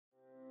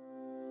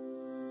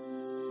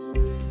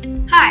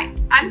Hi,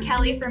 I'm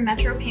Kelly from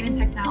Metro Payment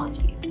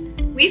Technologies.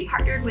 We've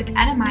partnered with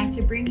NMI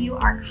to bring you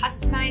our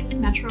customized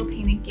Metro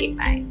Payment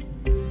Gateway.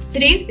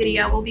 Today's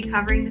video will be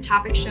covering the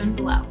topics shown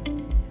below.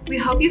 We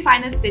hope you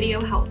find this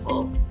video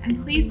helpful,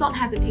 and please don't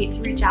hesitate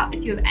to reach out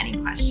if you have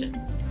any questions.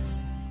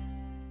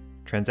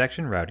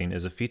 Transaction routing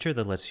is a feature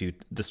that lets you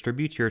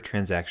distribute your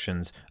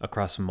transactions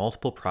across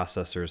multiple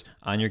processors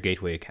on your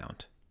gateway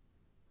account.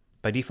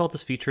 By default,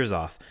 this feature is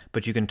off,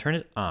 but you can turn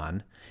it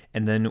on,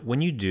 and then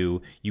when you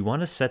do, you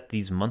want to set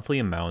these monthly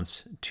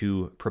amounts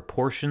to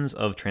proportions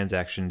of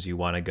transactions you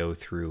want to go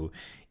through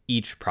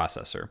each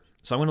processor.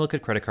 So I'm going to look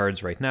at credit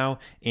cards right now,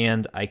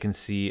 and I can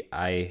see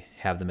I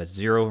have them at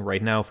 0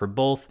 right now for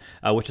both,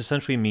 which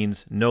essentially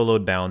means no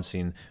load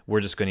balancing.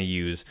 We're just going to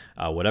use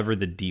whatever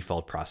the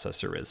default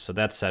processor is. So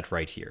that's set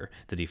right here,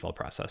 the default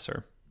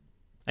processor.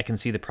 I can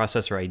see the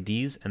processor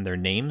IDs and their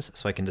names,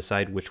 so I can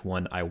decide which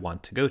one I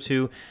want to go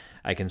to.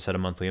 I can set a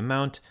monthly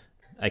amount.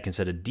 I can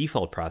set a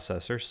default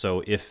processor,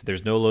 so if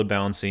there's no load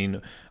balancing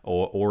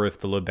or if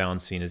the load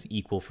balancing is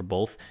equal for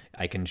both,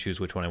 I can choose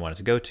which one I want it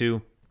to go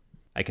to.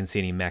 I can see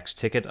any max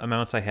ticket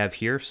amounts I have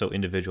here, so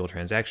individual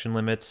transaction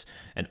limits,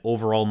 an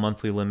overall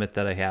monthly limit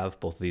that I have.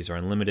 Both of these are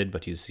unlimited,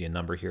 but you see a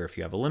number here if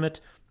you have a limit,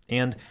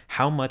 and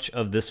how much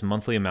of this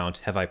monthly amount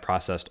have I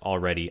processed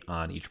already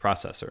on each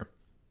processor.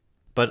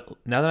 But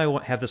now that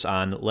I have this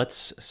on,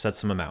 let's set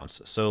some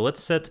amounts. So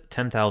let's set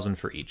 10,000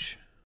 for each.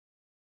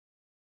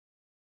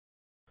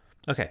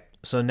 Okay,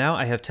 so now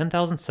I have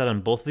 10,000 set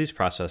on both of these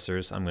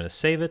processors. I'm going to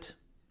save it.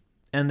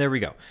 And there we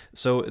go.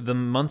 So the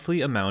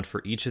monthly amount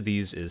for each of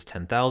these is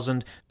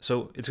 10,000.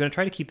 So it's going to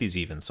try to keep these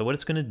even. So what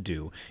it's going to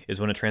do is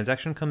when a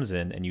transaction comes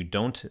in and you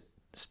don't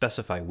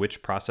specify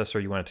which processor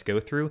you want it to go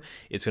through,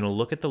 it's going to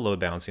look at the load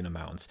balancing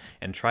amounts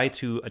and try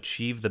to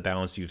achieve the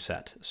balance you've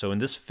set. So in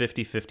this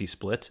 50-50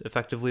 split,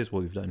 effectively, is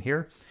what we've done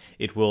here.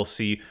 It will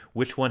see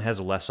which one has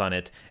less on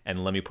it,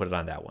 and let me put it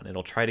on that one.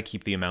 It'll try to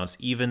keep the amounts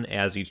even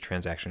as each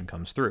transaction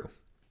comes through.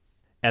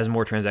 As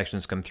more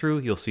transactions come through,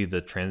 you'll see the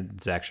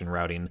transaction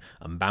routing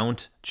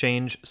amount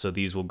change. So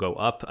these will go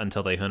up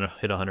until they hit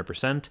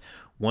 100%.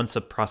 Once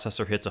a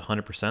processor hits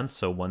 100%,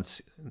 so once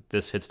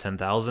this hits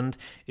 10,000,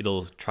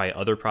 it'll try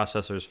other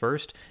processors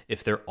first.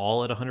 If they're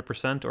all at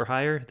 100% or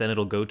higher, then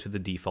it'll go to the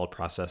default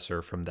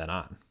processor from then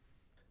on.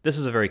 This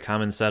is a very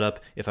common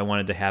setup. If I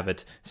wanted to have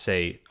it,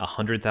 say,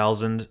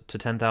 100,000 to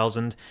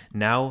 10,000,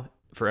 now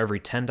for every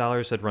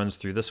 $10 that runs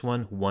through this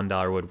one,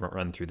 $1 would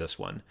run through this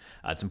one.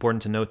 It's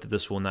important to note that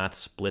this will not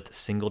split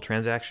single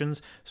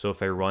transactions. So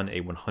if I run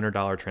a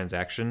 $100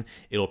 transaction,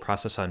 it'll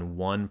process on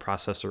one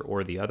processor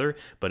or the other,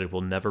 but it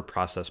will never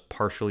process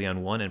partially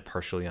on one and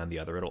partially on the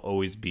other. It'll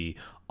always be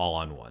all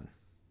on one.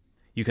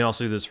 You can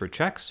also do this for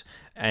checks,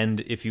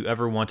 and if you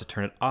ever want to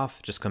turn it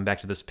off, just come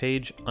back to this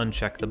page,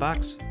 uncheck the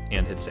box,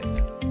 and hit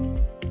save.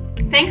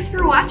 Thanks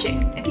for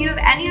watching. If you have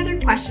any other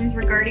questions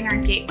regarding our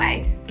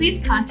gateway,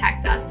 please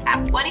contact us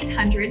at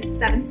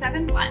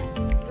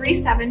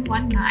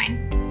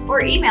 1-800-771-3719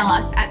 or email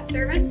us at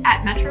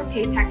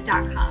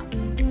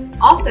service@metropaytech.com.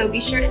 Also, be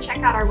sure to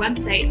check out our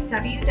website,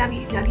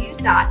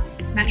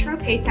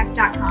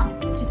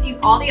 www.metropaytech.com, to see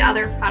all the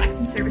other products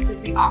and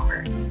services we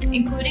offer,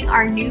 including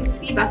our new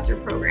Fee Buster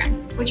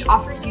program, which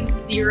offers you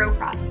 0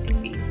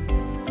 processing fees.